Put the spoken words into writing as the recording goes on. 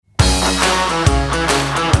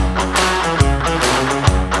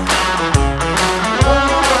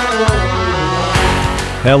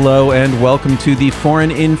Hello and welcome to the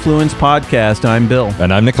Foreign Influence Podcast. I'm Bill.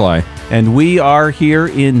 And I'm Nikolai. And we are here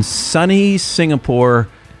in sunny Singapore,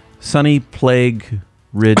 sunny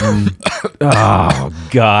plague-ridden. Oh,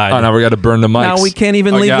 God. Oh, now we got to burn the mics. Now we can't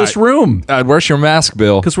even leave God. this room. Where's your mask,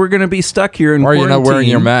 Bill? Because we're going to be stuck here in Why are you quarantine not wearing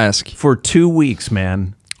your mask? for 2 weeks,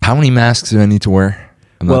 man. How many masks do I need to wear?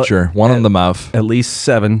 I'm not sure. One on the mouth. At least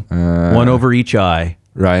 7. One over each eye.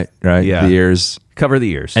 Right. Yeah. The ears. Cover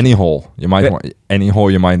the ears. Any hole. You might want, any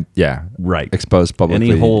hole you might, right. expose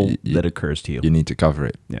publicly. Any hole that occurs to you. You need to cover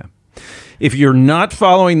it. Yeah. If you're not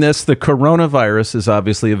following this, the coronavirus is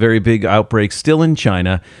obviously a very big outbreak still in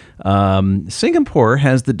China. Singapore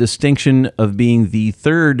has the distinction of being the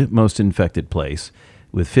third most infected place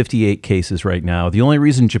with 58 cases right now. The only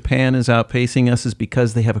reason Japan is outpacing us is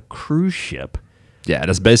because they have a cruise ship. Yeah,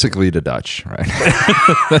 that's basically the Dutch, right?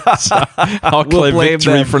 I'll claim blame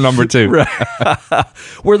victory them. for number 2.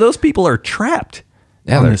 Where those people are trapped.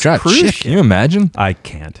 Yeah, on they're this trapped. cruise Shit, ship. can you imagine? I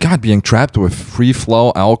can't. God, being trapped with free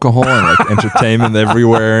flow alcohol and like entertainment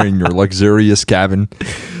everywhere in your luxurious cabin.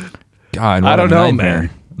 God, what I don't a know,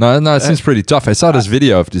 nightmare. No, it seems pretty tough. I saw this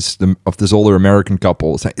video of this older American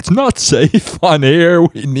couple saying it's not safe on here.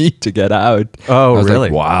 We need to get out. Oh, I was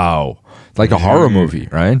really? Like, wow, it's like a horror movie,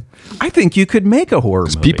 right? I think you could make a horror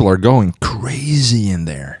movie. People are going crazy in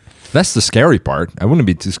there. That's the scary part. I wouldn't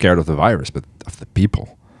be too scared of the virus, but of the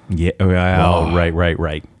people. Yeah. Oh,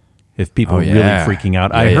 right. If people are yeah. really freaking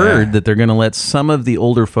out. I heard that they're going to let some of the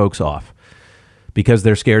older folks off because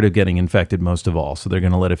they're scared of getting infected most of all. So they're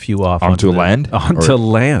going to let a few off Onto land? Onto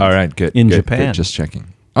land. All right, good. In good, Japan. Good, just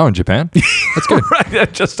checking. Oh, in Japan? That's good.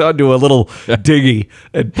 Right, just onto a little dinghy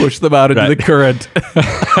and push them out into the current.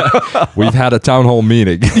 We've had a town hall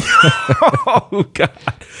meeting. Oh, God.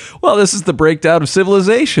 Well, this is the breakdown of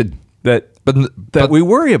civilization that we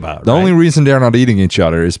worry about. The only reason they're not eating each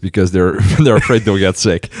other is because they're afraid they'll get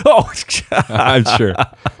sick. Oh, I'm sure.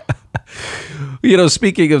 You know,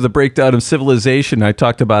 speaking of the breakdown of civilization, I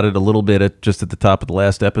talked about it a little bit just at the top of the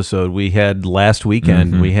last episode. We had last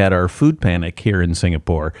weekend, we had our food panic here in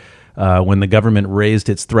Singapore when the government raised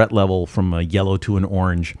its threat level from a yellow to an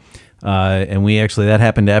orange. And that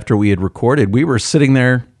happened after we had recorded. We were sitting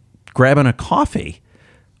there grabbing a coffee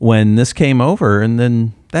when this came over. And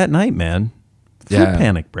then that night, man, food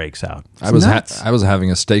panic breaks out. I was having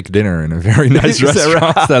a steak dinner in a very nice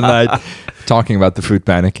restaurant that night, talking about the food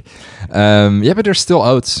panic. But there's still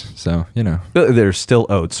oats, so you know. There's still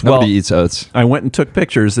oats. Nobody eats oats. I went and took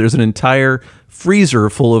pictures. There's an entire freezer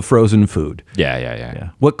full of frozen food. Yeah.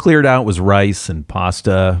 What cleared out was rice and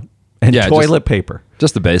pasta and toilet paper.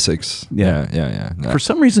 Just the basics. Yeah. No. For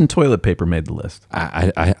some reason, toilet paper made the list.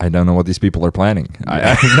 I don't know what these people are planning.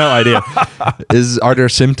 I have no idea. Are there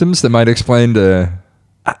symptoms that might explain the?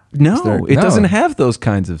 No, it doesn't have those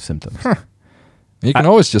kinds of symptoms. Huh. You can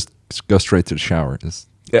always just go straight to the shower.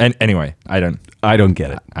 And anyway, I don't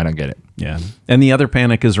get it. I don't get it. Yeah. And the other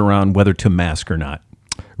panic is around whether to mask or not.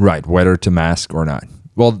 Right, whether to mask or not.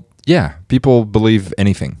 Well, yeah, people believe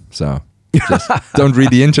anything, so just don't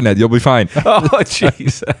read the internet. You'll be fine. Oh,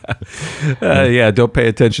 jeez. Don't pay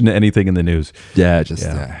attention to anything in the news.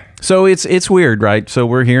 So it's weird, right? So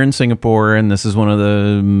we're here in Singapore, and this is one of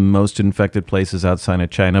the most infected places outside of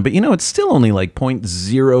China. But, it's still only like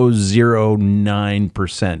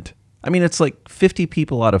 0.009%. I mean, it's like 50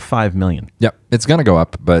 people out of 5 million. Yep, it's going to go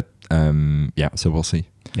up, but so we'll see.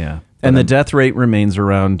 Yeah. And the death rate remains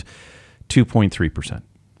around 2.3%,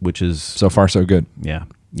 which is... So far, so good. Yeah.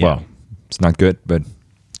 Well, it's not good, but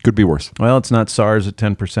could be worse. Well, it's not SARS at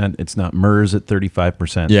 10%. It's not MERS at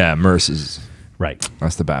 35%. Yeah, MERS is... Right.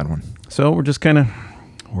 That's the bad one. So we're just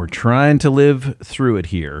we're trying to live through it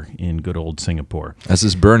here in good old Singapore. As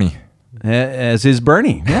is Bernie. As is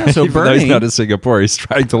Bernie. Yeah, so Even though he's not in Singapore, he's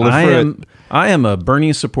trying to live through it. I am a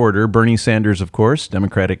Bernie supporter. Bernie Sanders, of course,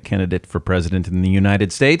 Democratic candidate for president in the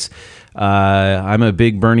United States. I'm a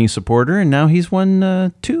big Bernie supporter, and now he's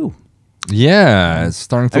won 2. Yeah, it's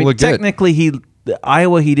starting to look good. Technically,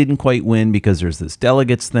 Iowa, he didn't quite win because there's this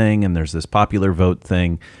delegates thing and there's this popular vote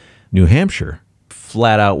thing. New Hampshire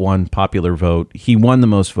flat out won popular vote. He won the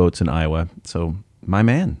most votes in Iowa. So my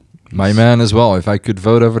man. My man as well. If I could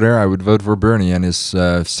vote over there, I would vote for Bernie and his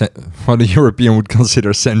what a European would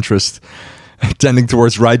consider centrist, tending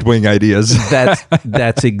towards right-wing ideas.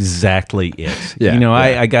 That's exactly it. Yeah,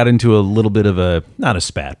 I got into a little bit of not a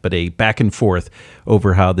spat, but a back and forth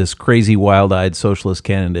over how this crazy wild-eyed socialist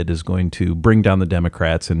candidate is going to bring down the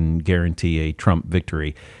Democrats and guarantee a Trump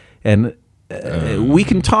victory. And we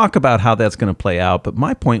can talk about how that's going to play out, but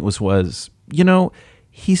my point was,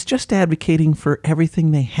 he's just advocating for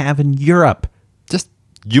everything they have in Europe. Just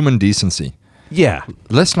human decency. Yeah.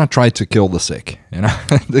 Let's not try to kill the sick. You know,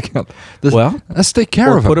 Well, let's take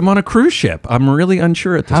care Or of put them. them on a cruise ship. I'm really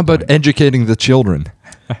unsure at this How about point. educating the children?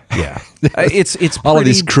 Yeah. It's All of pretty-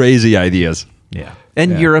 these crazy ideas. Yeah.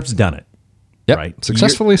 And Yeah. Europe's done it. Yep, Right.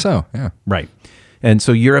 successfully so. Yeah. Right. And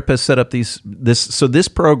so Europe has set up this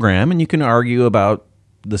program, and you can argue about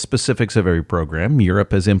the specifics of every program.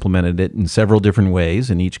 Europe has implemented it in several different ways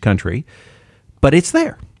in each country, but it's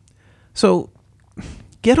there. So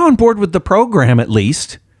get on board with the program at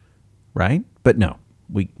least, right? But no,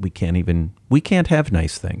 we can't have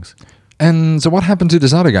nice things. And so, what happened to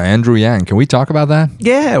this other guy, Andrew Yang? Can we talk about that?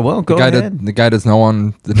 Yeah, well, go ahead. The guy that no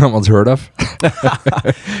one's heard of.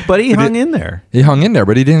 But he hung in there. He hung in there,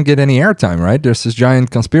 but he didn't get any airtime, right? There's this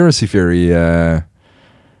giant conspiracy theory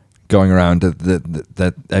going around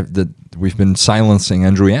that we've been silencing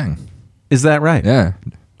Andrew Yang. Is that right? Yeah,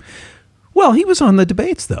 Well, he was on the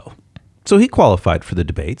debates though, so he qualified for the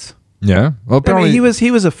debates. yeah. Well, I apparently mean,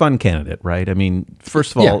 he was a fun candidate, right? I mean,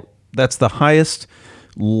 first of all, Yeah. that's the highest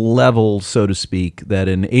level, so to speak, that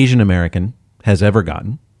an Asian American has ever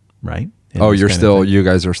gotten, right? In Oh, this you're kind of still, thing. you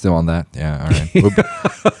guys are still on that. Yeah, all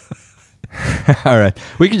right. All right.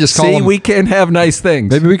 We could just call See, him. we can't have nice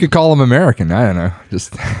things. Maybe we could call him American. I don't know.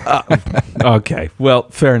 Just Okay, well,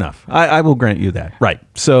 fair enough. I will grant you that. Right.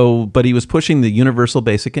 So, but he was pushing the universal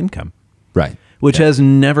basic income, right. which has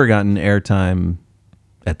never gotten airtime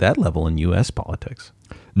at that level in U.S. politics.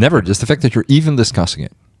 Never. Just the fact that you're even discussing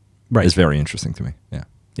it Right. is very interesting to me. Yeah.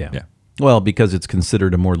 Yeah. Yeah. Well, because it's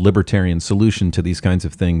considered a more libertarian solution to these kinds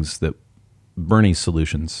of things that Bernie's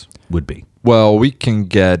solutions would be. Well, we can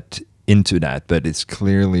get into that, but it's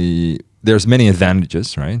clearly there's many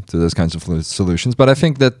advantages, right, to those kinds of solutions. But I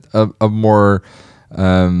think that a more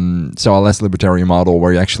a less libertarian model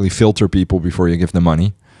where you actually filter people before you give them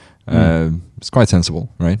money, it's quite sensible,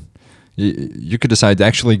 right? You could decide to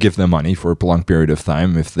actually give them money for a prolonged period of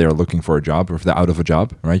time if they're looking for a job or if they're out of a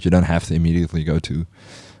job, right? You don't have to immediately go to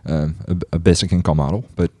a basic income model.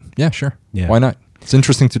 But yeah, sure. Yeah. Why not? It's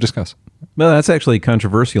interesting to discuss. Well, that's actually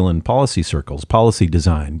controversial in policy circles, policy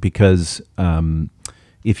design, because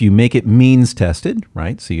if you make it means tested,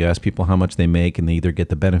 right? So you ask people how much they make and they either get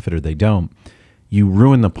the benefit or they don't, you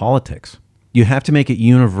ruin the politics. You have to make it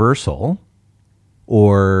universal,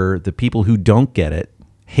 or the people who don't get it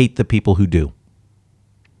hate the people who do.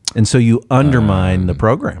 And so you undermine the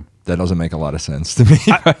program. That doesn't make a lot of sense to me.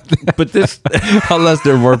 But this, Unless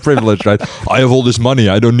they're more privileged, right? I have all this money.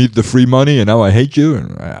 I don't need the free money, and now I hate you.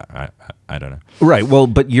 And I don't know. right? Well,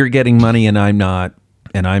 but you're getting money and I'm not,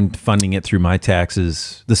 and I'm funding it through my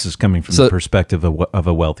taxes. This is coming from So- the perspective of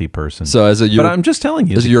a wealthy person. So as a but I'm just telling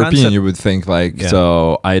you, as a the European, concept- you would think like, Yeah.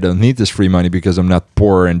 so I don't need this free money because I'm not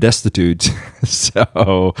poor and destitute.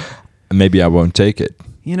 So maybe I won't take it.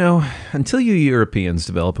 You know, until you Europeans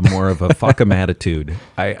develop a more of a fuck 'em attitude,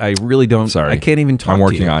 I really don't. Sorry, I can't even talk. I'm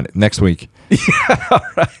working to you. on it next week. All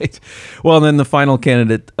right. Well, then the final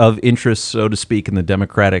candidate of interest, so to speak, in the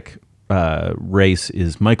Democratic race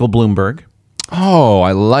is Michael Bloomberg. Oh,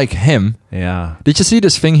 I like him. Yeah. Did you see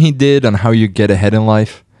this thing he did on how you get ahead in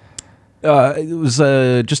life? It was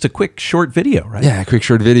just a quick, short video, right? Yeah, a quick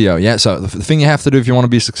short video. Yeah, so the thing you have to do if you want to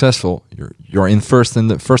be successful, you're in first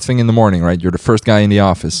thing in the morning, right? You're the first guy in the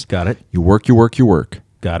office. Got it. You work.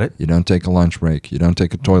 Got it. You don't take a lunch break. You don't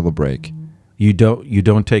take a toilet break. You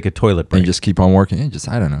don't take a toilet And break. you just keep on working.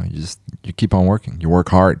 I don't know. You keep on working. You work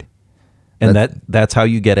hard. And that's how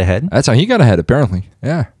you get ahead? That's how he got ahead, apparently.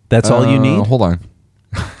 Yeah. That's all you need? Hold on.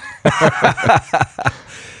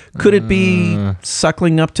 Could it be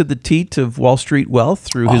suckling up to the teat of Wall Street wealth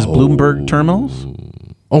through his Bloomberg terminals?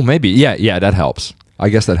 Oh, maybe. Yeah, that helps. I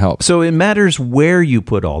guess that helps. So it matters where you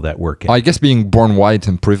put all that work in. I guess being born white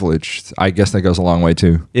and privileged, I guess that goes a long way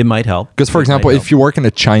too. It might help. Because, for example, if you work in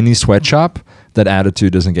a Chinese sweatshop, that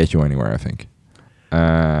attitude doesn't get you anywhere, I think.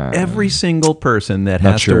 Every single person that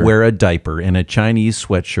Not has sure. to wear a diaper in a Chinese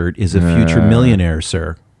sweatshirt is a future millionaire,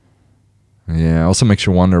 sir. Yeah, also makes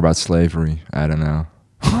you wonder about slavery. I don't know.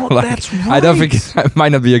 Oh, Like, that's right. I don't think it might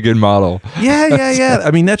not be a good model. Yeah.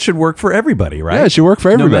 I mean, that should work for everybody, right? Yeah, it should work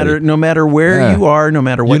for everybody. No matter where Yeah. you are, no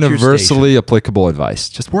matter what your station. Universally applicable advice.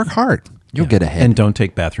 Just work hard. You'll get ahead. And don't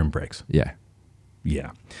take bathroom breaks. Yeah.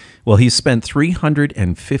 Yeah. Well, he's spent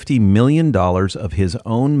 $350 million of his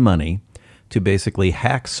own money to basically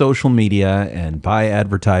hack social media and buy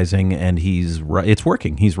advertising, and it's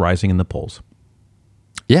working. He's rising in the polls.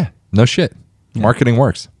 Yeah. No shit. Marketing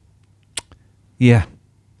works. Yeah.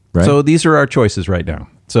 Right? So these are our choices right now.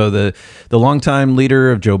 So the longtime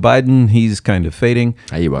leader of Joe Biden, he's kind of fading.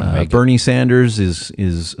 He won't make it. Bernie Sanders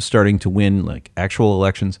is starting to win like actual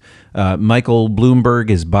elections. Michael Bloomberg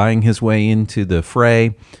is buying his way into the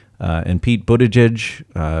fray. And Pete Buttigieg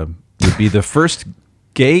would be the first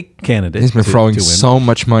gay candidate. He's been throwing to win. so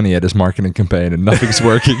much money at his marketing campaign and nothing's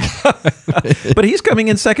working. But he's coming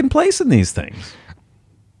in second place in these things.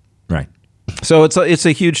 Right. So it's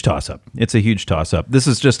a huge toss-up. It's a huge toss-up. This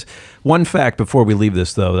is just one fact before we leave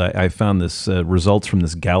this, though. I found this results from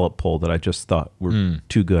this Gallup poll that I just thought were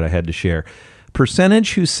too good. I had to share.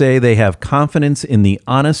 Percentage who say they have confidence in the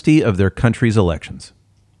honesty of their country's elections.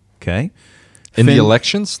 Okay? In the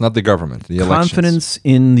elections? Not the government. The elections. Confidence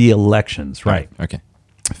in the elections, right. Okay.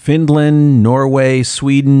 Finland, Norway,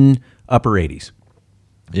 Sweden, upper 80s.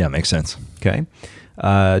 Yeah, makes sense. Okay.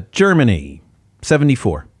 Germany,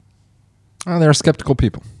 74. Oh, they're skeptical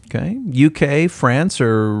people. Okay. UK, France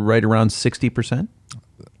are right around 60%.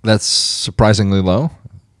 That's surprisingly low.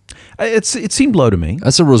 It seemed low to me.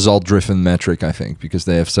 That's a result-driven metric, I think, because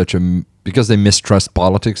they have because they mistrust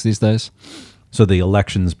politics these days. So the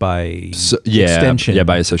elections by extension. Yeah,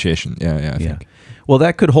 by association. Yeah, I think. Well,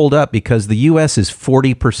 that could hold up because the U.S. is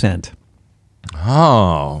 40%.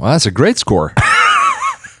 Oh, well, that's a great score.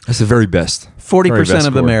 That's the very best. 40%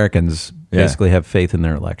 of Americans basically have faith in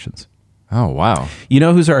their elections. Oh, wow. You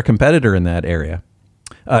know who's our competitor in that area?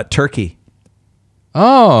 Turkey.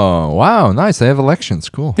 Oh, wow. Nice. They have elections.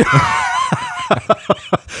 Cool.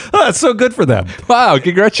 That's so good for them. Wow.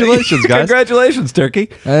 Congratulations, guys. Congratulations, Turkey.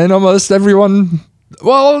 And almost everyone,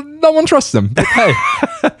 well, no one trusts them. But hey.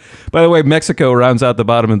 By the way, Mexico rounds out the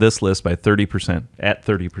bottom of this list by 30%, at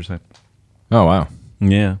 30%. Oh, wow.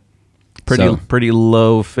 Yeah. Pretty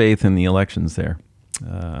low faith in the elections there.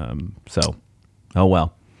 Oh,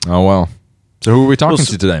 well. Oh, well. So who are we talking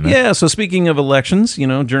to today, man? Yeah, so speaking of elections,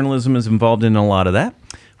 journalism is involved in a lot of that.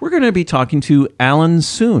 We're going to be talking to Alan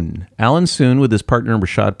Soon. Alan Soon with his partner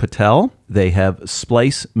Rashad Patel. They have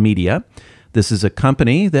Splice Media. This is a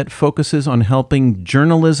company that focuses on helping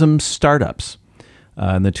journalism startups.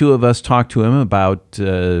 And the two of us talked to him about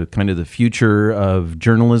kind of the future of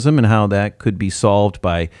journalism and how that could be solved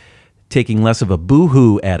by taking less of a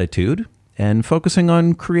boohoo attitude and focusing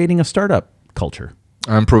on creating a startup culture.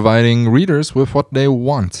 I'm providing readers with what they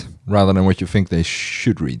want rather than what you think they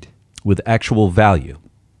should read. With actual value.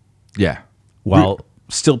 Yeah. While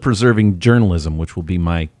still preserving journalism, which will be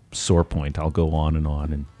my sore point. I'll go on and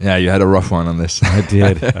on. And yeah, you had a rough one on this. I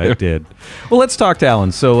did. Well, let's talk to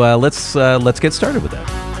Alan. So let's get started with that.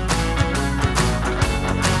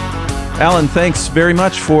 Alan, thanks very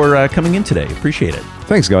much for coming in today. Appreciate it.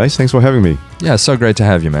 Thanks, guys. Thanks for having me. Yeah, it's so great to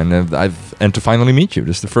have you, man. And to finally meet you.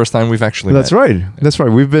 This is the first time we've actually met. That's right.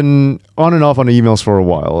 We've been on and off on emails for a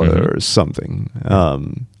while or something.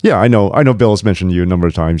 Yeah, I know Bill has mentioned you a number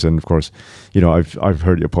of times, and of course, I've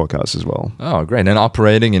heard your podcast as well. Oh, great. And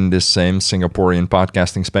operating in this same Singaporean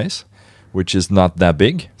podcasting space, which is not that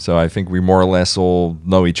big. So I think we more or less all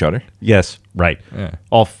know each other. Yes, right. Yeah.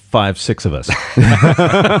 All 5-6 of us.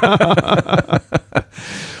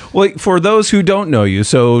 Well, for those who don't know you,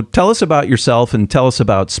 so tell us about yourself and tell us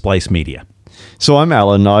about Splice Media. So I'm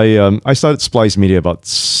Alan. I started Splice Media about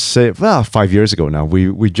 5 years ago now.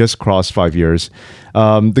 We just crossed 5 years.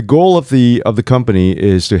 The goal of the company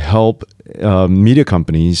is to help media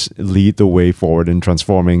companies lead the way forward in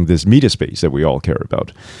transforming this media space that we all care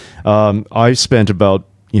about. I've spent about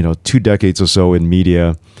 2 decades or so in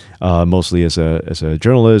media, mostly as a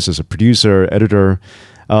journalist, as a producer, editor.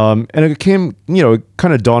 And it came, it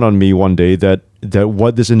kind of dawned on me one day that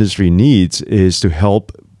what this industry needs is to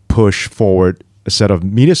help push forward a set of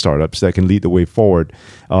media startups that can lead the way forward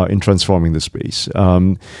in transforming the space.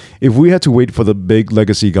 If we had to wait for the big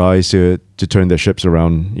legacy guys to turn their ships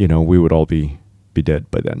around, we would all be dead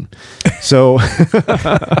by then. So,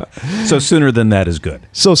 so sooner than that is good.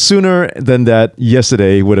 So sooner than that,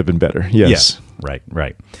 yesterday would have been better. Yes. Yeah,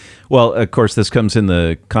 right. Well, of course, this comes in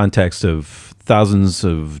the context of thousands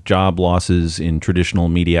of job losses in traditional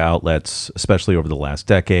media outlets, especially over the last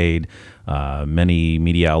decade. Many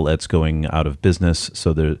media outlets going out of business.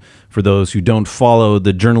 So for those who don't follow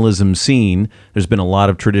the journalism scene, there's been a lot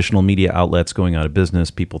of traditional media outlets going out of business,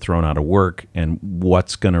 people thrown out of work, and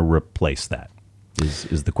what's going to replace that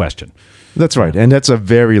is the question. That's right. And that's a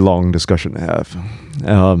very long discussion to have.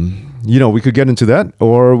 We could get into that,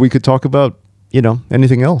 or we could talk about,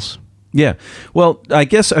 anything else. Yeah. Well, I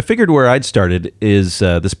guess I figured where I'd started is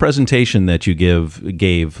this presentation that you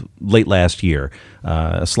gave late last year,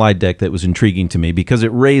 a slide deck that was intriguing to me because it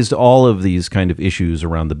raised all of these kind of issues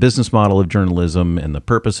around the business model of journalism and the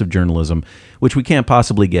purpose of journalism, which we can't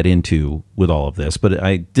possibly get into with all of this. But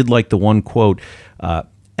I did like the one quote,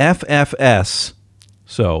 FFS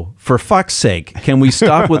So, for fuck's sake, can we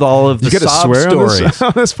stop with all of the You get to sob swear stories?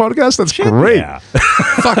 on this podcast? That's great. Yeah.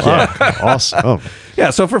 Fuck yeah. Awesome. Oh. Yeah,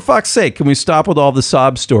 so for fuck's sake, can we stop with all the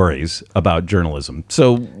sob stories about journalism?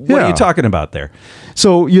 So what are Yeah. you talking about there?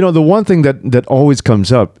 So, the one thing that always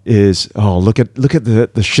comes up is, look at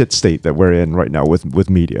the shit state that we're in right now with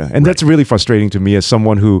media. And that's really frustrating to me as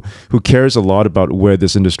someone who cares a lot about where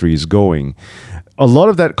this industry is going. A lot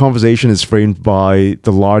of that conversation is framed by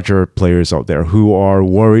the larger players out there who are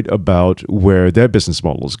worried about where their business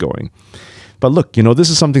model is going. But look, this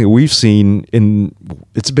is something that we've seen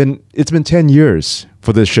it's been 10 years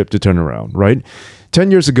for this ship to turn around, right?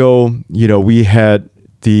 10 years ago, we had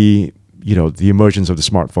the emergence of the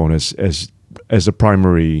smartphone as a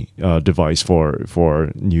primary device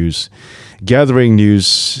for news gathering,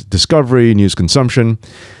 news discovery, news consumption.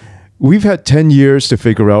 We've had 10 years to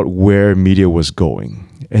figure out where media was going.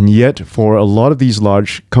 And yet, for a lot of these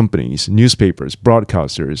large companies, newspapers,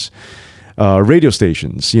 broadcasters, radio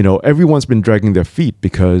stations, everyone's been dragging their feet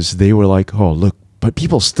because they were like, oh, look, but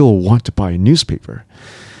people still want to buy a newspaper.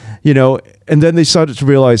 And then they started to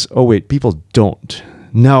realize, oh, wait, people don't.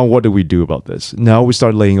 Now, what do we do about this? Now we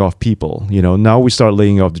start laying off people. Now we start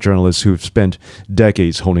laying off the journalists who've spent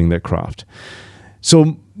decades honing their craft.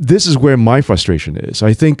 So this is where my frustration is.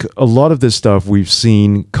 I think a lot of this stuff we've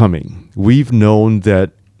seen coming. We've known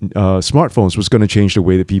that smartphones was going to change the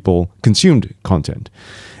way that people consumed content.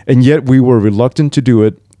 And yet we were reluctant to do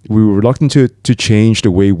it. We were reluctant to change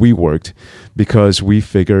the way we worked because we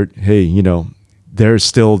figured, hey, there's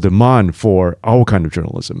still demand for our kind of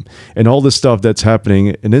journalism. And all the stuff that's happening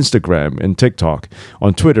in Instagram and TikTok,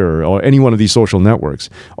 on Twitter, or any one of these social networks,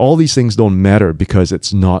 all these things don't matter because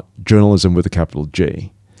it's not journalism with a capital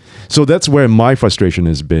J. So that's where my frustration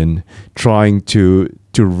has been, trying to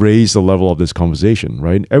raise the level of this conversation,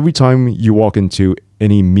 right? Every time you walk into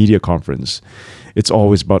any media conference, it's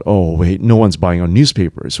always about, oh, wait, no one's buying our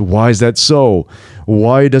newspapers. Why is that so?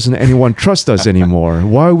 Why doesn't anyone trust us anymore?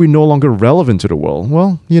 Why are we no longer relevant to the world?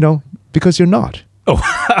 Well, because you're not.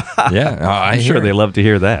 Yeah, I'm sure they love to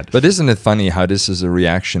hear that. But isn't it funny how this is a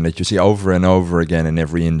reaction that you see over and over again in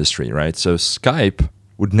every industry, right? So Skype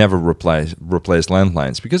would never replace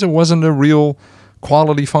landlines because it wasn't a real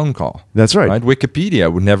quality phone call. That's right.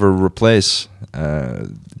 Wikipedia would never replace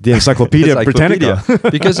the Encyclopedia Britannica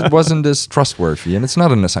because it wasn't as trustworthy, and it's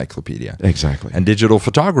not an encyclopedia. Exactly. And digital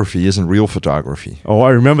photography isn't real photography. Oh,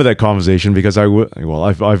 I remember that conversation because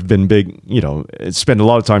I've been big, spent a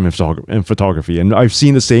lot of time in photography, and I've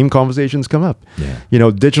seen the same conversations come up.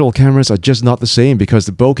 Yeah. Digital cameras are just not the same because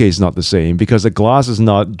the bokeh is not the same because the glass is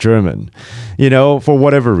not German, for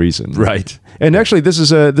whatever reason. Right. And actually, this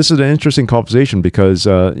is an interesting conversation because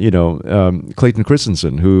Clayton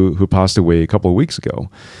Christensen, who passed away a couple of weeks ago,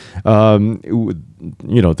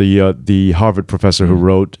 the Harvard professor who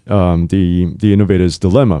wrote the Innovator's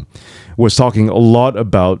Dilemma, was talking a lot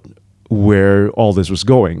about where all this was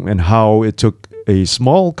going and how it took a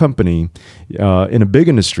small company in a big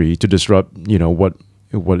industry to disrupt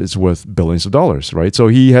what is worth billions of dollars, right? So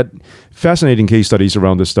he had fascinating case studies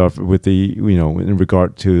around this stuff with the, in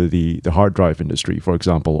regard to the hard drive industry, for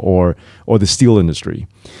example, or the steel industry.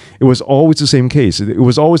 It was always the same case. It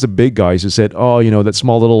was always the big guys who said, oh, that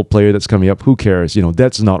small little player that's coming up, who cares?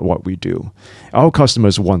 That's not what we do. Our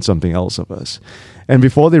customers want something else of us. And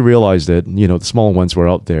before they realized it, the small ones were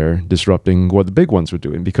out there disrupting what the big ones were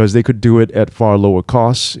doing because they could do it at far lower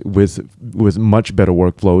costs with much better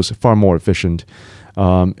workflows, far more efficient.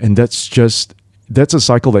 And that's a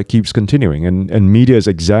cycle that keeps continuing, and media is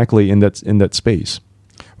exactly in that space.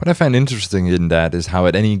 What I find interesting in that is how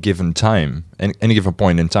at any given time, any given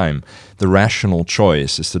point in time, the rational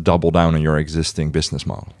choice is to double down on your existing business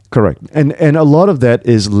model. Correct. And a lot of that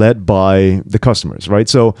is led by the customers, right?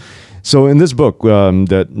 So in this book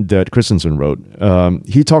that Christensen wrote,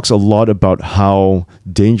 he talks a lot about how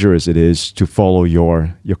dangerous it is to follow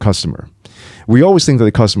your customer. We always think that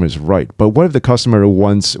the customer is right, but what if the customer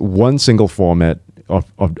wants one single format of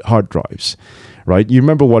hard drives, right? You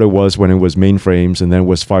remember what it was when it was mainframes, and then it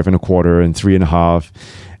was 5 1/4 and 3 1/2,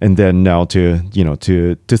 and then now to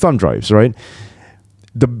thumb drives, right?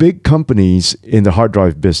 The big companies in the hard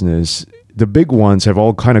drive business, the big ones have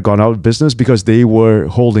all kind of gone out of business because they were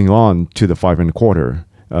holding on to the 5 1/4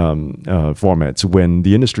 formats when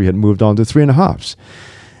the industry had moved on to 3 1/2s.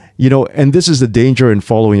 And this is the danger in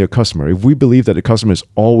following your customer. If we believe that the customer is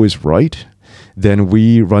always right, then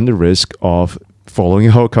we run the risk of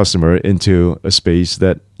following our customer into a space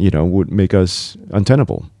that, would make us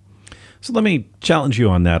untenable. So let me challenge you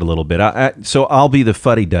on that a little bit. So I'll be the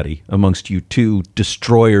fuddy-duddy amongst you two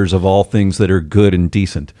destroyers of all things that are good and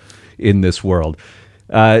decent in this world.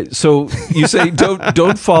 So you say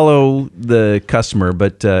don't follow the customer,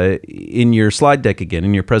 but in your slide deck again,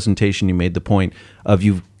 in your presentation, you made the point of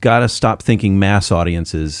you've got to stop thinking mass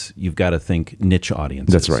audiences. You've got to think niche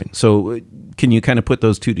audiences. That's right. So can you kind of put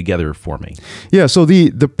those two together for me? Yeah. So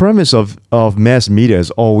the premise of mass media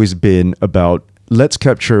has always been about let's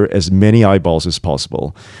capture as many eyeballs as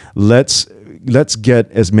possible. Let's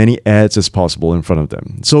get as many ads as possible in front of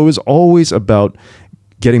them. So it was always about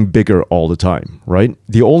getting bigger all the time, right?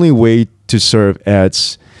 The only way to serve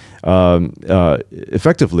ads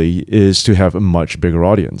effectively is to have a much bigger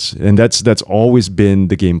audience, and that's always been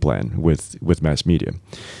the game plan with mass media.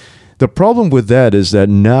 The problem with that is that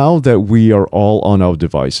now that we are all on our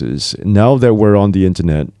devices, now that we're on the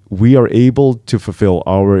internet, we are able to fulfill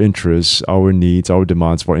our interests, our needs, our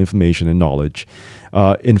demands for information and knowledge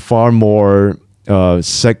in far more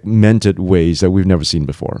segmented ways that we've never seen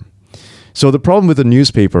before. So the problem with the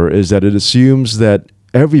newspaper is that it assumes that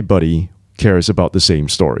everybody cares about the same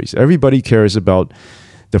stories. Everybody cares about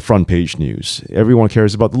the front page news. Everyone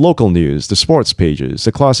cares about the local news, the sports pages,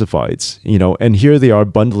 the classifieds, and here they are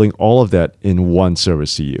bundling all of that in one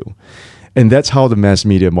service to you. And that's how the mass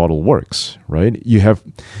media model works, right? You have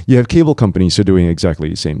cable companies who are doing exactly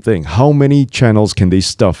the same thing. How many channels can they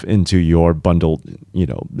stuff into your bundled,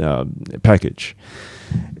 package?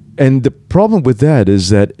 And the problem with that is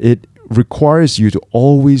that it requires you to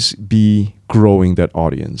always be growing that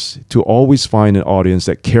audience, to always find an audience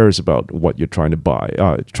that cares about what you're trying to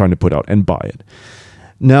put out and buy it.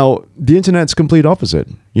 Now, the internet's complete opposite.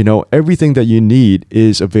 Everything that you need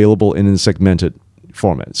is available in a segmented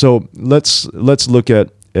format. So let's look at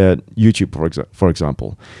YouTube, for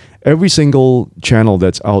example. Every single channel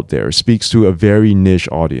that's out there speaks to a very niche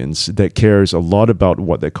audience that cares a lot about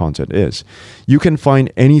what their content is. You can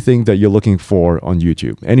find anything that you're looking for on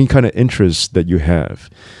YouTube, any kind of interest that you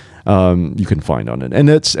have, you can find on it, and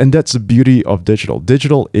that's the beauty of digital.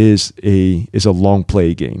 Digital is a long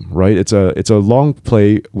play game, right? It's a long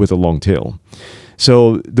play with a long tail.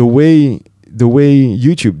 So the way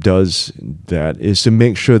YouTube does that is to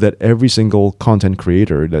make sure that every single content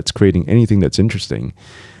creator that's creating anything that's interesting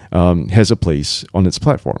has a place on its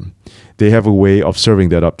platform. They have a way of serving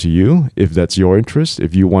that up to you if that's your interest.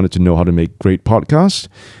 If you wanted to know how to make great podcasts,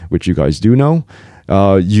 which you guys do know,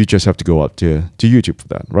 you just have to go up to YouTube for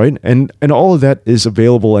that, right? And all of that is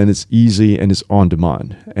available, and it's easy, and it's on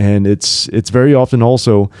demand, and it's very often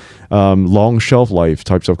also long shelf life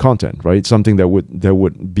types of content, right? Something that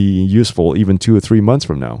would be useful even 2 or 3 months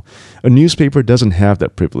from now. A newspaper doesn't have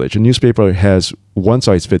that privilege. A newspaper has one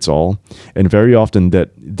size fits all, and very often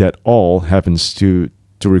that all happens to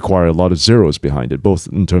require a lot of zeros behind it, both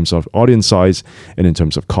in terms of audience size and in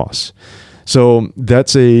terms of costs. So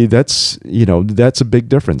that's a big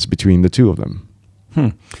difference between the two of them.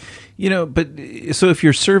 But so if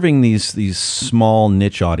you're serving these small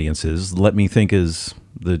niche audiences, let me think as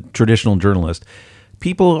the traditional journalist,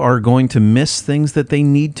 people are going to miss things that they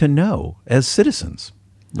need to know as citizens,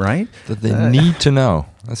 right? That they need to know.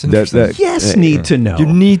 That's interesting. Need to know. You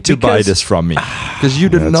need to buy this from me because you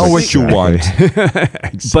didn't know what you want.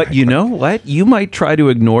 Exactly. But you know what? You might try to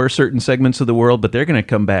ignore certain segments of the world, but they're going to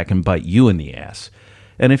come back and bite you in the ass.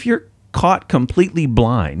 And if you're caught completely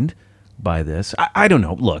blind by this, I don't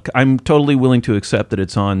know. Look, I'm totally willing to accept that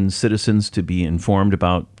it's on citizens to be informed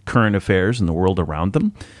about current affairs and the world around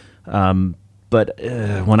them. But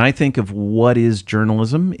when I think of what is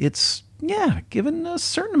journalism, it's given a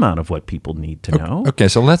certain amount of what people need to know. Okay,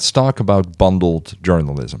 so let's talk about bundled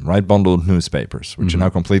journalism, right? Bundled newspapers, which are now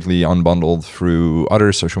completely unbundled through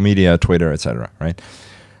other social media, Twitter, etc., right?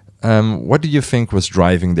 What do you think was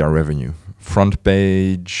driving their revenue? Front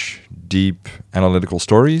page, deep analytical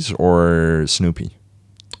stories, or Snoopy?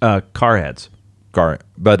 Car ads.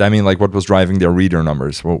 But I mean, like, what was driving their reader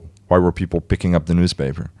numbers? Well, why were people picking up the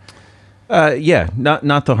newspaper?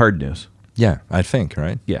 Not the hard news. Yeah, I think,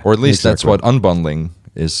 right? Yeah. Or at least that's what unbundling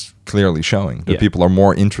is clearly showing. That people are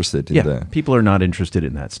more interested in the... people are not interested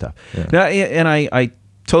in that stuff. Yeah. Now, and I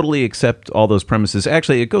totally accept all those premises.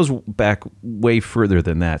 Actually, it goes back way further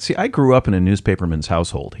than that. See, I grew up in a newspaperman's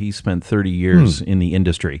household. He spent 30 years in the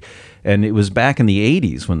industry. And it was back in the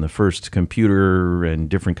 80s when the first computer and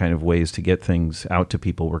different kind of ways to get things out to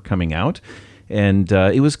people were coming out. And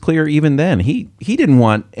it was clear even then, he didn't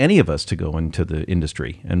want any of us to go into the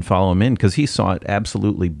industry and follow him in because he saw it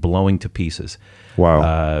absolutely blowing to pieces.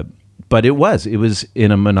 Wow. But it was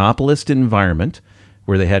in a monopolist environment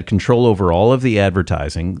where they had control over all of the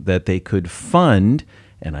advertising that they could fund,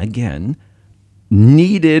 and again,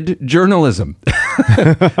 needed journalism.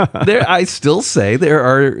 I still say there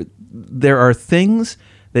are things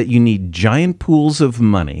that you need giant pools of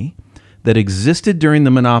money that existed during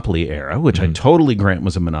the monopoly era, which I totally grant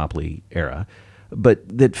was a monopoly era, but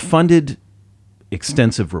that funded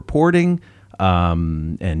extensive reporting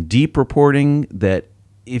and deep reporting, that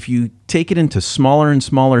if you take it into smaller and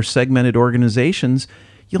smaller segmented organizations,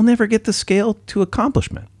 you'll never get the scale to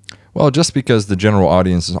accomplishment. Well, just because the general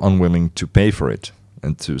audience is unwilling to pay for it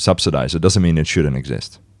and to subsidize it doesn't mean it shouldn't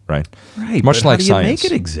exist, right? Right. Much but like how do you science.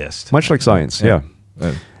 make it exist? Much like science, yeah.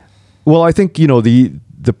 Uh, Well, I think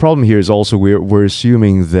the problem here is also we're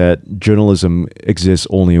assuming that journalism exists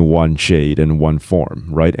only in one shade and one form,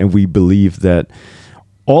 right? And we believe that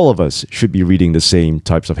all of us should be reading the same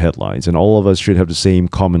types of headlines, and all of us should have the same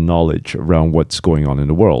common knowledge around what's going on in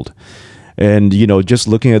the world. And just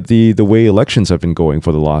looking at the way elections have been going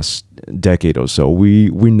for the last decade or so, we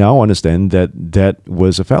now understand that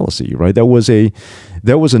was a fallacy, right? That was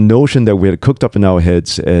a notion that we had cooked up in our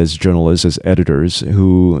heads as journalists, as editors,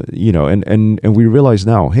 who and we realize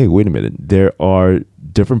now, hey, wait a minute, there are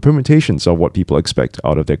different permutations of what people expect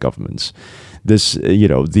out of their governments. This,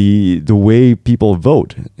 the way people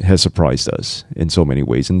vote has surprised us in so many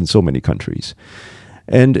ways and in so many countries.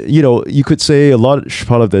 And, you could say a large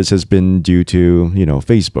part of this has been due to,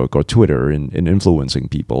 Facebook or Twitter and influencing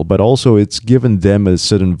people, but also it's given them a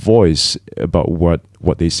certain voice about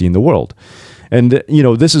what they see in the world. And,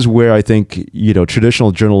 this is where I think,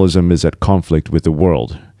 traditional journalism is at conflict with the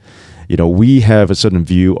world. We have a certain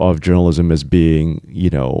view of journalism as being,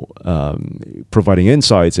 providing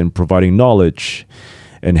insights and providing knowledge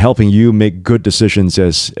and helping you make good decisions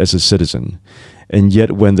as a citizen. And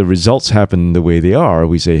yet when the results happen the way they are,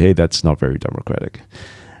 we say, hey, that's not very democratic,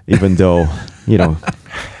 even though,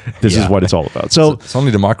 this is what it's all about. So it's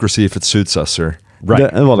only democracy if it suits us, sir.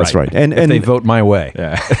 Right. That's right. And if they vote my way.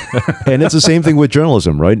 Yeah. And it's the same thing with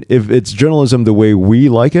journalism, right? If it's journalism the way we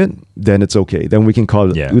like it, then it's okay. Then we can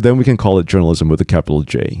call it. Yeah. Then we can call it journalism with a capital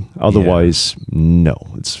J. Otherwise, no,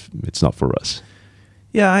 it's not for us.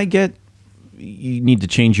 Yeah, I get you need to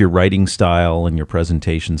change your writing style and your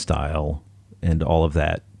presentation style and all of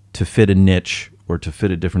that to fit a niche or to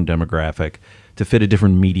fit a different demographic, to fit a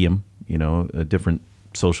different medium, a different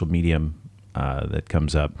social medium that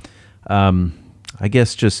comes up. I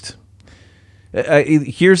guess just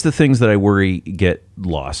here's the things that I worry get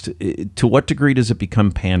lost. To what degree does it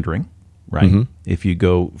become pandering, right? Mm-hmm. If you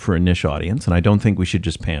go for a niche audience, and I don't think we should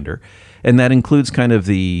just pander. And that includes kind of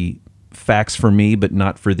the facts for me, but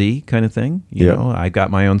not for thee kind of thing. You know, I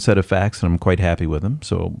got my own set of facts and I'm quite happy with them.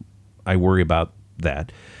 So I worry about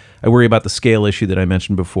that. I worry about the scale issue that I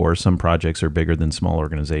mentioned before. Some projects are bigger than small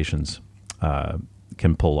organizations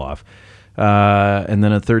can pull off. And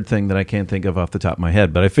then a third thing that I can't think of off the top of my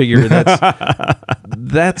head, but I figure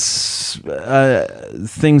that's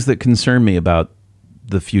things that concern me about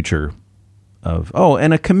the future of,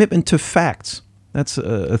 and a commitment to facts. That's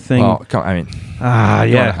a thing. Well,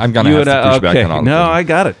 yeah. I'm going to have to push back on all of No, them. I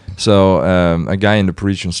got it. So a guy in the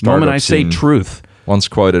Parisian startup Moment I say scene truth. once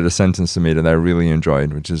quoted a sentence to me that I really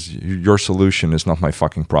enjoyed, which is, your solution is not my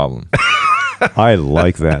fucking problem. I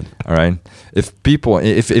like that. All right.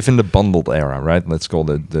 If in the bundled era, right? Let's call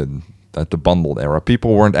it the bundled era,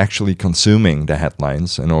 people weren't actually consuming the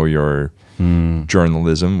headlines and all your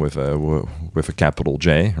journalism with a capital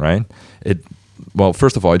J, right? Well,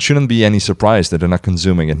 first of all, it shouldn't be any surprise that they're not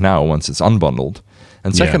consuming it now once it's unbundled.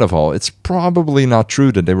 And second of all, it's probably not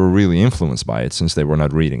true that they were really influenced by it since they were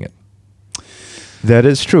not reading it. That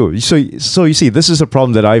is true. So you see, this is a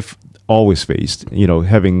problem that I've always faced.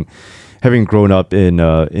 Having grown up in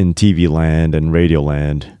TV land and radio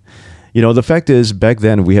land, the fact is back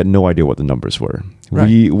then we had no idea what the numbers were.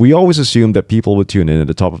 Right. We always assumed that people would tune in at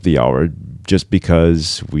the top of the hour just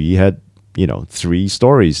because we had 3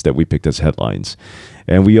 stories that we picked as headlines,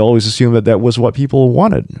 and we always assumed that was what people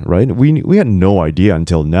wanted. Right? We had no idea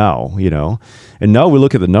until now. And now we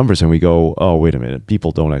look at the numbers and we go, oh, wait a minute,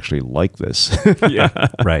 people don't actually like this. Yeah,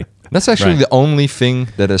 right. That's actually the only thing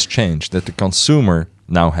that has changed, that the consumer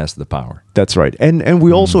now has the power. That's right. And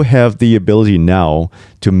we also have the ability now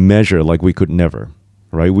to measure like we could never,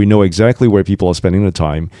 right? We know exactly where people are spending the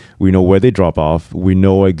time. We know where they drop off. We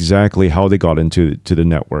know exactly how they got into the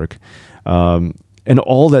network. And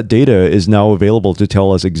all that data is now available to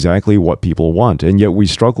tell us exactly what people want. And yet we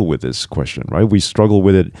struggle with this question, right? We struggle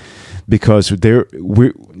with it because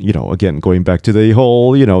again, going back to the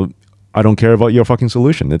whole, I don't care about your fucking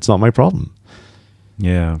solution. It's not my problem.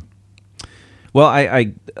 Yeah. Well,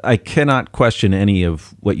 I cannot question any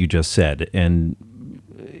of what you just said. And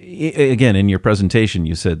again, in your presentation,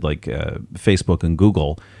 you said like Facebook and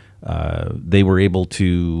Google they were able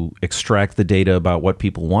to extract the data about what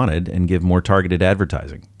people wanted and give more targeted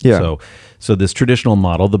advertising. Yeah. So this traditional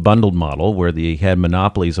model, the bundled model, where they had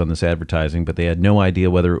monopolies on this advertising, but they had no idea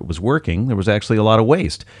whether it was working, there was actually a lot of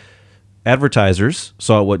waste. Advertisers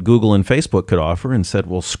saw what Google and Facebook could offer and said,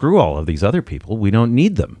 well, screw all of these other people. We don't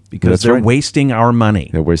need them because That's they're right. wasting our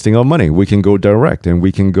money. They're wasting our money. We can go direct, and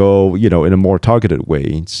we can go, in a more targeted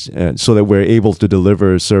way, so that we're able to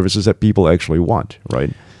deliver services that people actually want,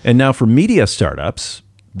 right? And now for media startups,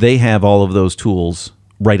 they have all of those tools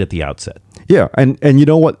right at the outset. Yeah, and you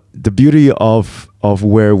know what? The beauty of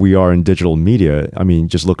where we are in digital media, I mean,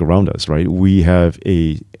 just look around us, right? We have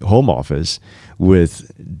a home office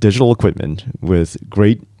with digital equipment, with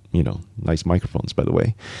great, nice microphones, by the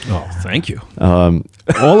way. Oh, thank you.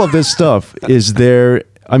 All of this stuff is there.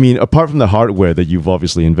 I mean, apart from the hardware that you've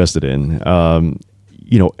obviously invested in,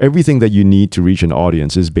 everything that you need to reach an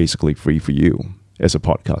audience is basically free for you as a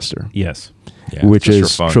podcaster. Yes. Yeah, Which just your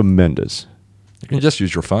is phone. tremendous. You can just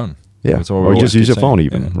use your phone. Yeah, That's what we or always just use keep your phone saying.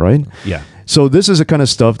 even, Yeah. right? Yeah. So this is the kind of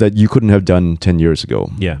stuff that you couldn't have done 10 years ago.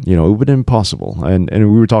 Yeah. It would have been impossible. And we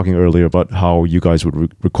were talking earlier about how you guys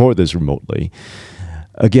would record this remotely.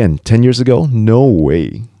 Again, 10 years ago, no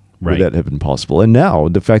way Right. would that have been possible. And now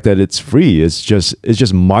the fact that it's free is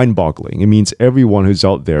just mind-boggling. It means everyone who's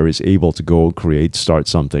out there is able to go start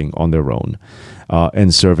something on their own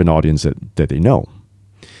and serve an audience that they know.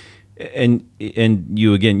 And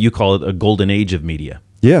you call it a golden age of media.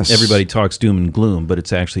 Yes. Everybody talks doom and gloom, but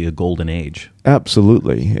it's actually a golden age.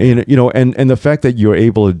 Absolutely. And the fact that you're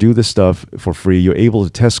able to do this stuff for free, you're able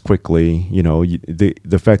to test quickly,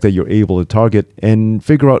 the fact that you're able to target and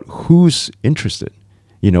figure out who's interested,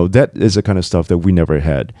 that is the kind of stuff that we never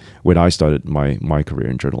had when I started my career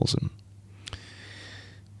in journalism.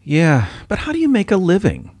 Yeah, but how do you make a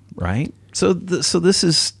living, right? So this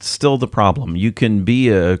is still the problem. You can be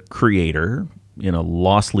a creator,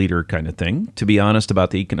 loss leader kind of thing. To be honest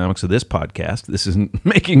about the economics of this podcast, this isn't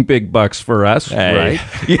making big bucks for us, right?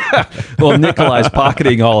 Yeah. Well, Nikolai's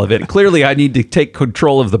pocketing all of it. Clearly, I need to take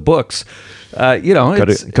control of the books. Got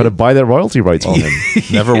to buy that royalty rights on him.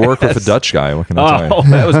 Never work with a Dutch guy. What can I tell you? Oh,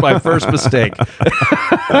 that was my first mistake.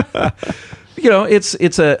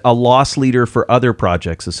 It's a loss leader for other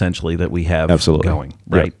projects, essentially, that we have Absolutely. going,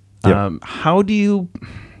 right? Yep. How do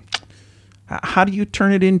you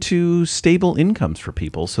turn it into stable incomes for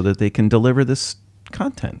people so that they can deliver this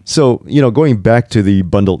content? So, going back to the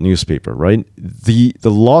bundled newspaper, right? The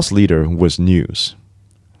loss leader was news.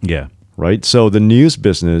 Yeah. Right? So the news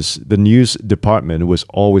business, the news department was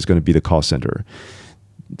always going to be the cost center.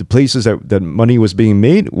 The places that money was being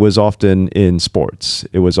made was often in sports.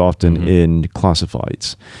 It was often in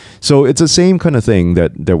classifieds. So it's the same kind of thing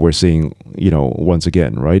that we're seeing, once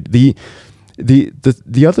again, right? The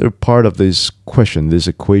other part of this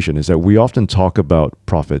equation is that we often talk about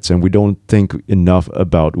profits and we don't think enough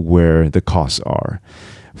about where the costs are.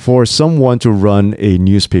 For someone to run a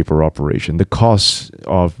newspaper operation, the cost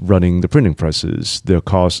of running the printing presses, the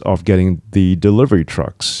cost of getting the delivery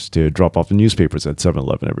trucks to drop off the newspapers at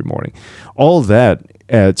 7-Eleven every morning, all that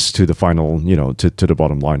adds to the final, to the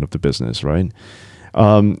bottom line of the business, right?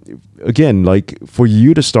 Again, like for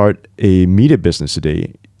you to start a media business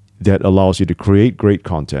today that allows you to create great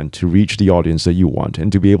content, to reach the audience that you want,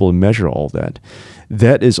 and to be able to measure all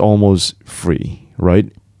that is almost free, right?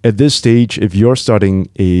 At this stage, if you're starting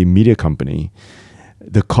a media company,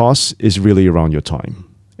 the cost is really around your time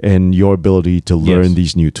and your ability to learn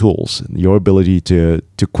these new tools, your ability to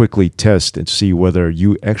quickly test and see whether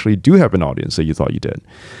you actually do have an audience that you thought you did.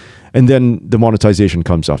 And then the monetization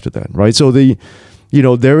comes after that, right? So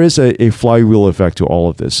there is a flywheel effect to all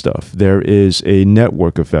of this stuff. There is a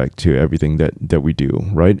network effect to everything that we do,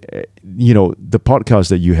 right? The podcast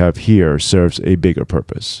that you have here serves a bigger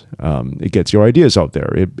purpose. It gets your ideas out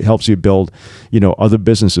there. It helps you build, other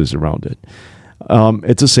businesses around it.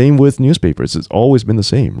 It's the same with newspapers. It's always been the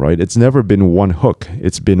same, right? It's never been one hook.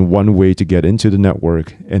 It's been one way to get into the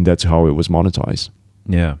network, and that's how it was monetized.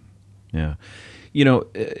 Yeah. Yeah.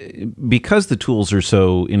 Because the tools are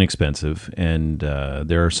so inexpensive and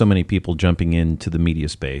there are so many people jumping into the media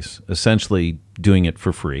space, essentially doing it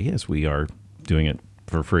for free, as we are doing it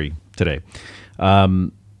for free today,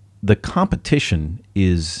 the competition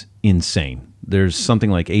is insane. There's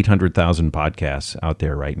something like 800,000 podcasts out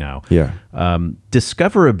there right now. Yeah.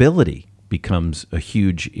 Discoverability becomes a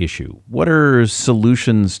huge issue. What are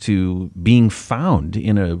solutions to being found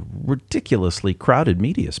in a ridiculously crowded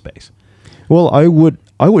media space? Well, I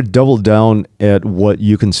would double down at what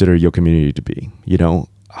you consider your community to be.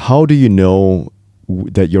 How do you know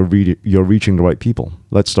that you're reaching the right people?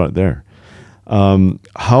 Let's start there.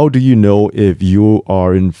 how do you know if you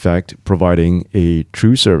are in fact providing a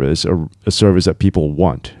true service or a service that people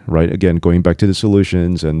want, right? Again, going back to the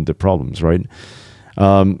solutions and the problems, right?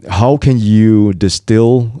 How can you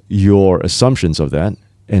distill your assumptions of that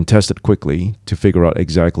and test it quickly to figure out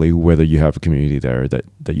exactly whether you have a community there that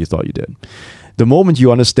you thought you did? The moment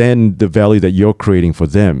you understand the value that you're creating for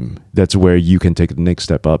them, that's where you can take the next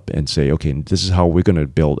step up and say, okay, this is how we're going to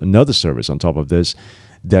build another service on top of this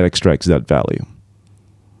that extracts that value.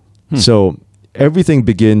 So everything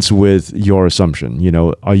begins with your assumption.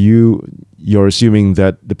 You're assuming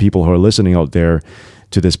that the people who are listening out there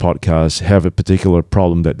to this podcast have a particular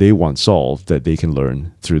problem that they want solved that they can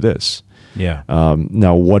learn through this. Yeah.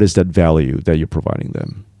 Now, what is that value that you're providing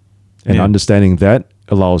them? And Yeah. understanding that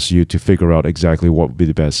allows you to figure out exactly what would be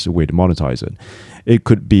the best way to monetize it. It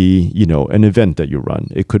could be, an event that you run.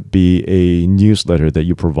 It could be a newsletter that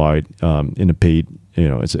you provide in a paid,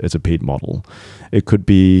 it's a paid model. It could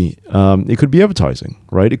be advertising,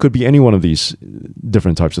 right? It could be any one of these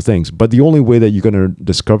different types of things. But the only way that you're going to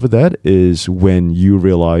discover that is when you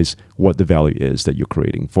realize what the value is that you're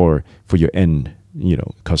creating for your end,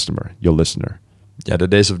 customer, your listener. Yeah, the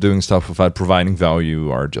days of doing stuff without providing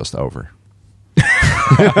value are just over.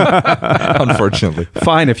 Unfortunately.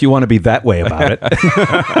 Fine if you want to be that way about it.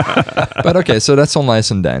 But okay, so that's all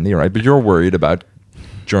nice and dandy, right? But you're worried about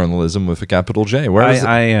journalism with a capital J.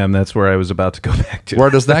 I am. That's where I was about to go back to. Where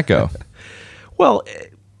does that go? Well,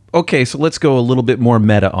 okay, so let's go a little bit more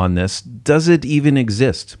meta on this. Does it even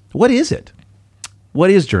exist? What is it?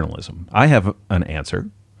 What is journalism? I have an answer,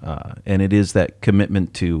 and it is that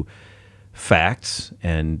commitment to facts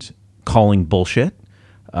and calling bullshit.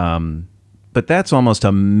 But that's almost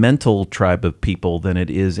a mental tribe of people than it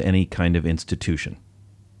is any kind of institution.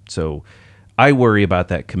 So I worry about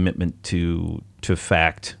that commitment to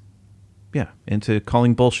fact, and to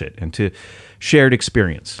calling bullshit and to shared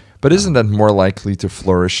experience. But isn't that more likely to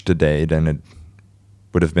flourish today than it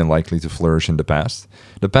would have been likely to flourish in the past?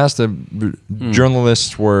 The past,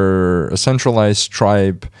 journalists were a centralized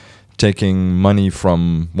tribe taking money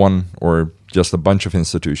from one or just a bunch of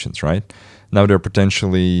institutions, right? Now they're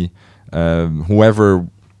potentially whoever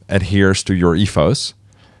adheres to your ethos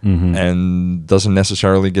and doesn't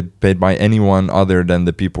necessarily get paid by anyone other than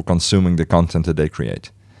the people consuming the content that they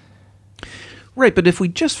create. Right, but if we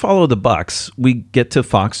just follow the bucks, we get to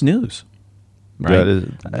Fox News. Right?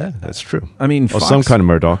 That's true. I mean, or Fox, some kind of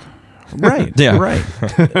Murdoch. Right. Yeah. Right.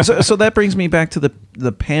 So that brings me back to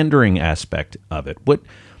the pandering aspect of it.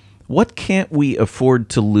 What can't we afford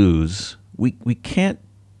to lose? We can't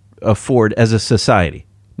afford as a society,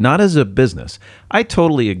 not as a business. I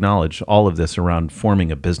totally acknowledge all of this around forming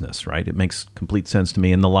a business, right? It makes complete sense to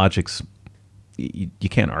me, and the logic's, you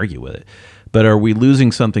can't argue with it. But are we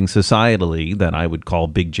losing something societally that I would call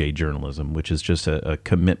big J journalism, which is just a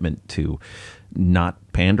commitment to not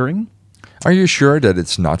pandering? Are you sure that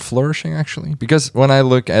it's not flourishing, actually? Because when I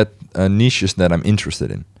look at niches that I'm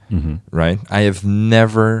interested in, right, I have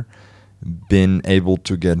never been able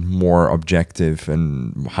to get more objective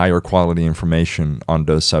and higher quality information on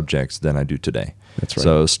those subjects than I do today. That's right.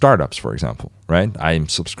 So startups, for example, right? I'm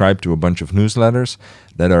subscribed to a bunch of newsletters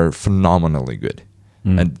that are phenomenally good.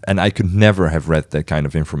 And I could never have read that kind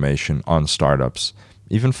of information on startups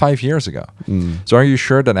even 5 years ago. So are you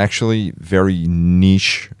sure that actually very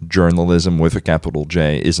niche journalism with a capital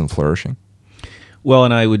J isn't flourishing? Well,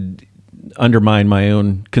 and I would undermine my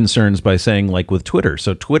own concerns by saying, like with Twitter.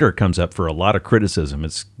 So Twitter comes up for a lot of criticism.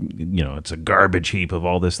 It's, it's a garbage heap of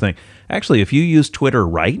all this thing. Actually, if you use Twitter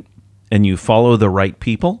right and you follow the right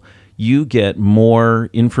people, you get more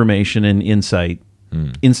information and insight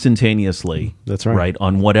instantaneously. That's right. Right,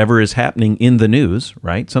 on whatever is happening in the news,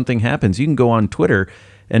 right? Something happens. You can go on Twitter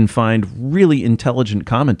and find really intelligent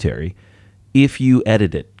commentary if you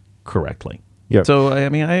edit it correctly. Yep. So, I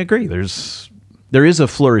mean, I agree. There is a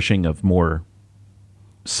flourishing of more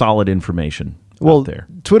solid information out there.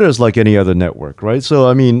 Twitter is like any other network, right? So,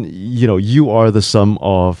 I mean, you are the sum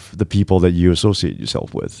of the people that you associate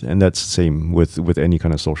yourself with. And that's the same with any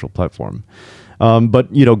kind of social platform.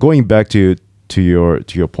 But, going back to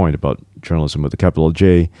your point about journalism with a capital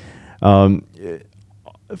J,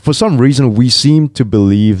 for some reason we seem to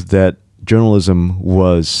believe that journalism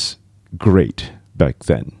was great back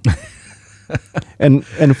then. and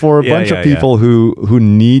for a bunch of people who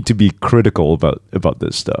need to be critical about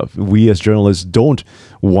this stuff, we as journalists don't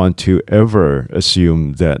want to ever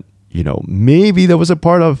assume that maybe there was a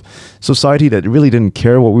part of society that really didn't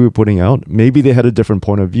care what we were putting out. Maybe they had a different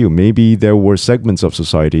point of view. Maybe there were segments of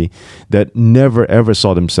society that never ever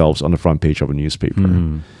saw themselves on the front page of a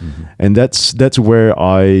newspaper. And that's where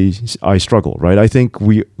I struggle, right? I think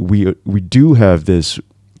we do have this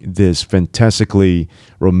fantastically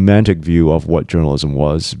romantic view of what journalism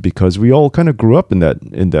was because we all kind of grew up in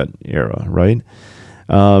that era, right?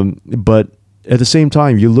 But at the same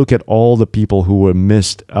time, you look at all the people who were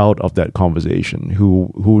missed out of that conversation,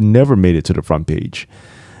 who never made it to the front page.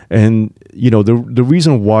 And, the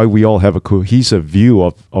reason why we all have a cohesive view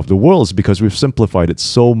of the world is because we've simplified it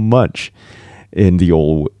so much in the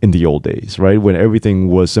old days, right? When everything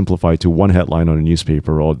was simplified to one headline on a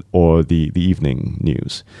newspaper or the evening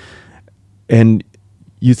news. And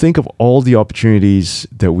you think of all the opportunities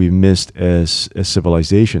that we missed as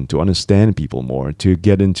civilization to understand people more, to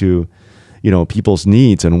get into people's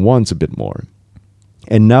needs and wants a bit more.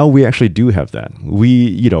 And now we actually do have that.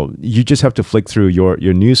 You just have to flick through your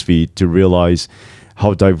news feed to realize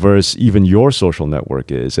how diverse even your social network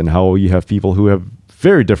is and how you have people who have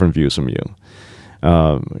very different views from you,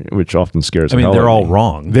 which often scares me. They're all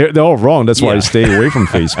wrong. They're all wrong. That's why I stay away from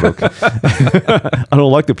Facebook. I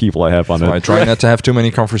don't like the people I have on it. I try not to have too many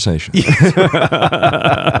conversations.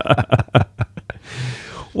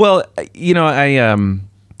 Well,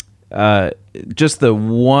 just the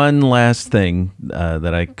one last thing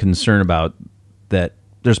that I concern about that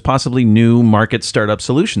there's possibly new market startup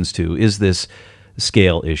solutions to is this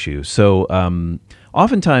scale issue. So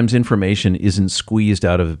oftentimes information isn't squeezed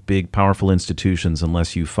out of big, powerful institutions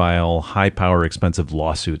unless you file high-power, expensive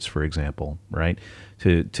lawsuits, for example, right,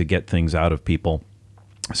 to get things out of people.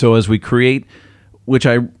 So as we create, which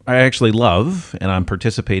I actually love, and I'm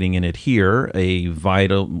participating in it here, a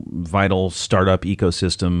vital startup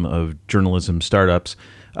ecosystem of journalism startups.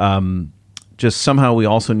 Just somehow we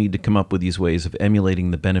also need to come up with these ways of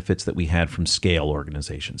emulating the benefits that we had from scale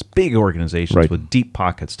organizations, big organizations with deep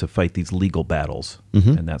pockets to fight these legal battles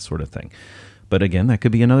and that sort of thing. But again, that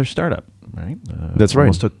could be another startup, right? That's right.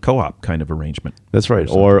 Almost a co-op kind of arrangement. That's right.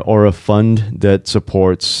 Or a fund that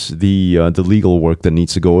supports the legal work that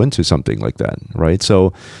needs to go into something like that, right?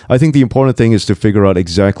 So I think the important thing is to figure out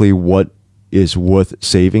exactly what is worth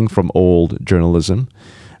saving from old journalism.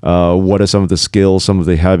 What are some of the skills, some of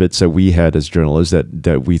the habits that we had as journalists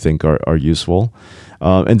that we think are useful,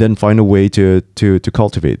 and then find a way to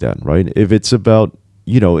cultivate that, right? If it's about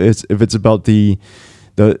if it's about the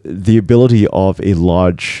ability of a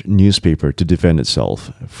large newspaper to defend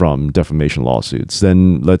itself from defamation lawsuits,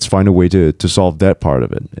 then let's find a way to solve that part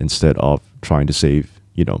of it instead of trying to save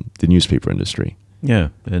the newspaper industry. Yeah,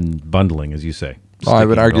 and bundling, as you say. Well, I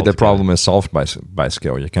would argue the problem is solved by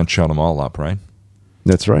scale. You can't shut them all up, right?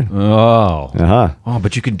 That's right. Oh. Uh-huh. Oh,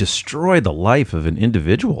 but you can destroy the life of an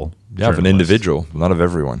individual. Yeah, of an individual, not of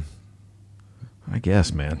everyone. I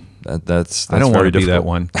guess, man. That's I don't want to be that difficult.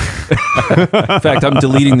 one. In fact, I'm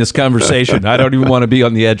deleting this conversation. I don't even want to be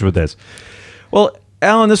on the edge with this. Well,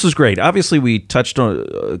 Alan, this was great. Obviously, we touched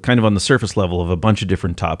on kind of on the surface level of a bunch of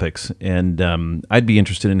different topics, and I'd be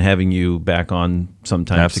interested in having you back on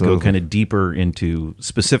sometime to go kind of deeper into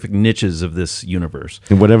specific niches of this universe.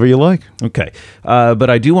 And whatever you like. Okay. But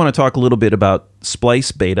I do want to talk a little bit about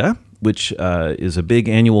Splice Beta, which is a big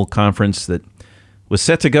annual conference that was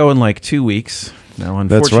set to go in like 2 weeks. Now,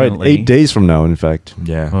 unfortunately, that's right. 8 days from now, in fact.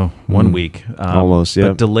 Yeah. Oh, 1 week. Almost, yeah.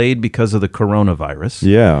 But delayed because of the coronavirus.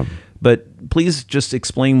 Yeah. But please just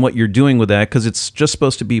explain what you're doing with that, because it's just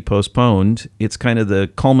supposed to be postponed. It's kind of the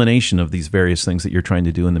culmination of these various things that you're trying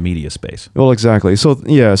to do in the media space. Well, exactly. So,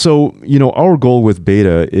 our goal with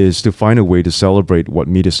Beta is to find a way to celebrate what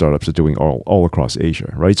media startups are doing all across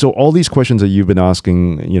Asia, right? So all these questions that you've been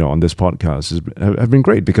asking, on this podcast have been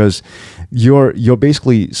great, because you're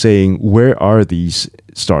basically saying, where are these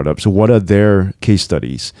startups? What are their case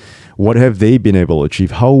studies? What have they been able to achieve?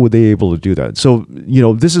 How were they able to do that? So,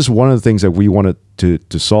 this is one of the things that we wanted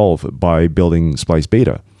to solve by building Splice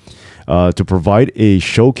Beta, to provide a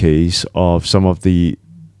showcase of some of the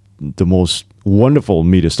most wonderful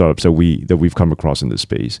media startups that we've come across in this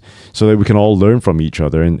space, so that we can all learn from each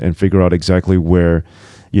other and figure out exactly where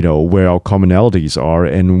our commonalities are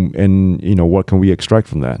and what can we extract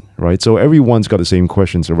from that, right? So everyone's got the same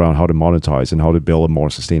questions around how to monetize and how to build a more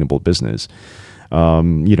sustainable business. How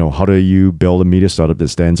do you build a media startup that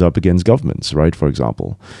stands up against governments, right, for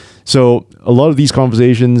example? So a lot of these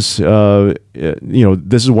conversations,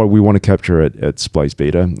 this is what we want to capture at Splice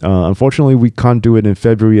Beta. Unfortunately, we can't do it in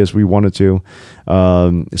February as we wanted to.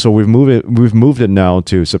 So we've moved it now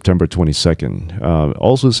to September 22nd.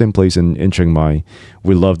 Also the same place in Chiang Mai.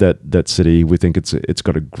 We love that city. We think it's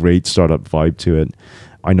got a great startup vibe to it.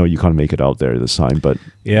 I know you can't make it out there this time, but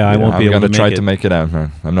Yeah, I won't be I'm able going to to try make to it. make it out,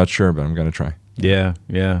 man. I'm not sure, but I'm going to try. Yeah.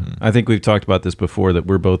 I think we've talked about this before, that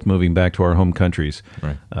we're both moving back to our home countries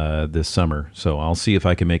this summer. So I'll see if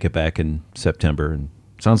I can make it back in September. And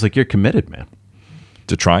sounds like you're committed, man.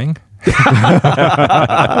 To trying?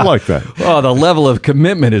 I like that. Oh, the level of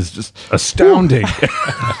commitment is just astounding.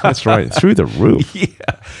 That's right. Through the roof. Yeah.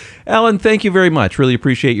 Alan, thank you very much. Really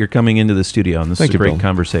appreciate your coming into the studio. And this Thank is a you, great Bill.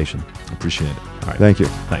 conversation. Appreciate it. All right. Thank you.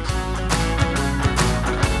 Thanks.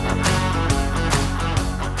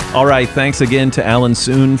 All right. Thanks again to Alan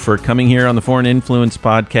Soon for coming here on the Foreign Influence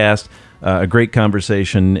podcast. A great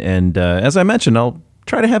conversation. And as I mentioned, I'll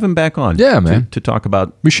try to have him back on. Yeah, man. To talk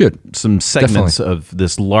about We should. some segments Definitely. of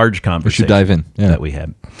this large conversation dive in. Yeah. that we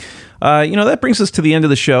had. That brings us to the end of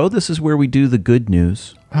the show. This is where we do the good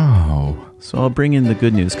news. Oh. So I'll bring in the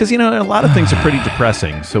good news because, a lot of things are pretty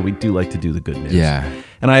depressing. So we do like to do the good news. Yeah.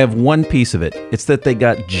 And I have one piece of it. It's that they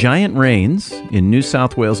got giant rains in New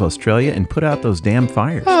South Wales, Australia, and put out those damn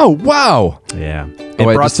fires. Oh, wow. Yeah. It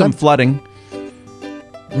wait, brought does some that- flooding.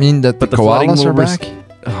 Mean that the The flooding koalas are will back?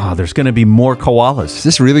 Oh, there's going to be more Is koalas.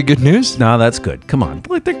 this really good news? No, that's good. Come on.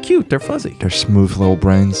 Look, they're cute. They're fuzzy. They're smooth little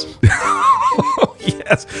brains.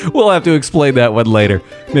 Yes. We'll have to explain that one later.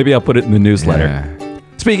 Maybe I'll put it in the newsletter. Yeah.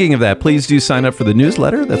 Speaking of that, please do sign up for the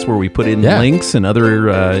newsletter. That's where we put in Yeah. links and other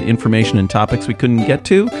information and topics we couldn't get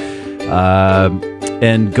to.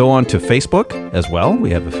 And go on to Facebook as well.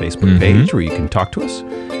 We have a Facebook page where you can talk to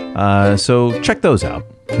us. So check those out.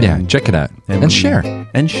 Yeah, check it out. And share.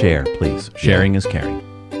 And share, please. Sharing is caring.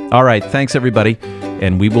 All right. Thanks, everybody.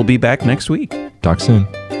 And we will be back next week. Talk soon.